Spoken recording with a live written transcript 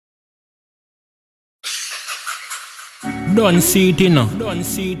Don't see it, you know.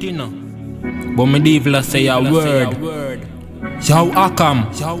 But me D-flexx say a word. Yo, Akam.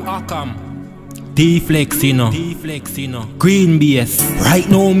 D-flexx, you know. GreenBass. Right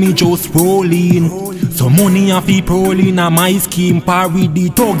now me just rolling. So money a fi rolling a my scheme. Parry the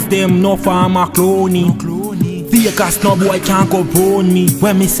thugs them no farmer cloning. Fake a snub boy can't go round me.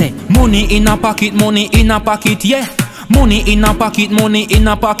 When me say money in a pocket, yeah. Money in a pocket,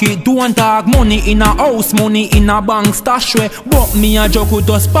 don't talk money in a house, money in a bank stash way. But me a joke with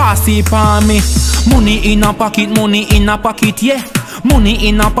just pass it for me. Money in a pocket, yeah. Money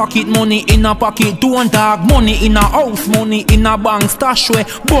in a pocket, don't talk money in a house, money in a bank stash way.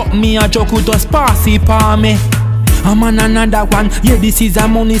 But me a joke with just pass it for me. I'm on another one, yeah, this is a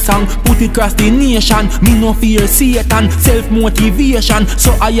money song. Put it across the nation, me no fear Satan. Self-motivation,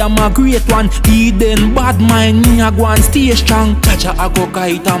 so I am a great one. Eden bad mind, me a go and stay strong. Chacha I go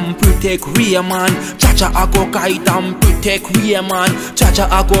guide and protect real man. Chacha I go guide and protect real man. Chacha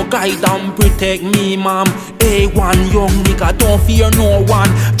I go guide and protect me mom. A1 young nigga, don't fear no one.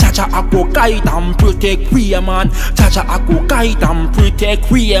 Chacha I go guide and protect real man. Chacha I go guide and protect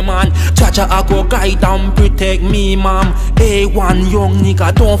real man. Chacha I go guide and protect me mom. A1 young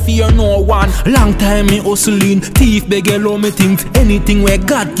nigga, don't fear no one. Long time me hustling, thief beg allow me things. Anything where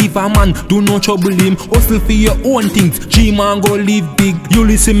God give a man, do not trouble him. Hustle for your own things, G-man go live big. You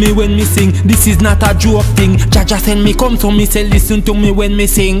listen me when me sing, this is not a joke thing. Jaja send me come so me say listen to me when me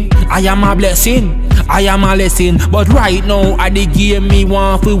sing. I am a blessing, I am a lesson. But right now I the game me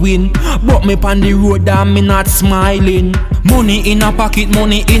want to win. But me on the road and me not smiling. Money in a pocket,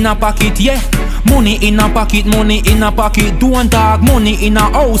 yeah. Money in a pocket, don't talk money in a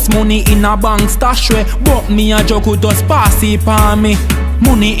house, money in a bank stash way. But me a joke with just pass it for me.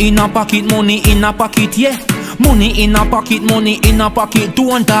 Money in a pocket, yeah. Money in a pocket,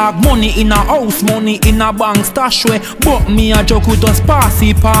 don't talk money in a house, money in a bank stash way. But me a joke with just pass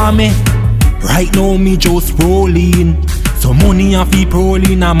it for me. Right now me just rolling. So money a fi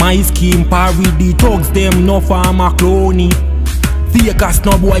rolling a my scheme. Parry the thugs them no farmer cloning. Fake a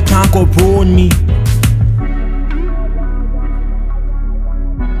snub boy can't go round me.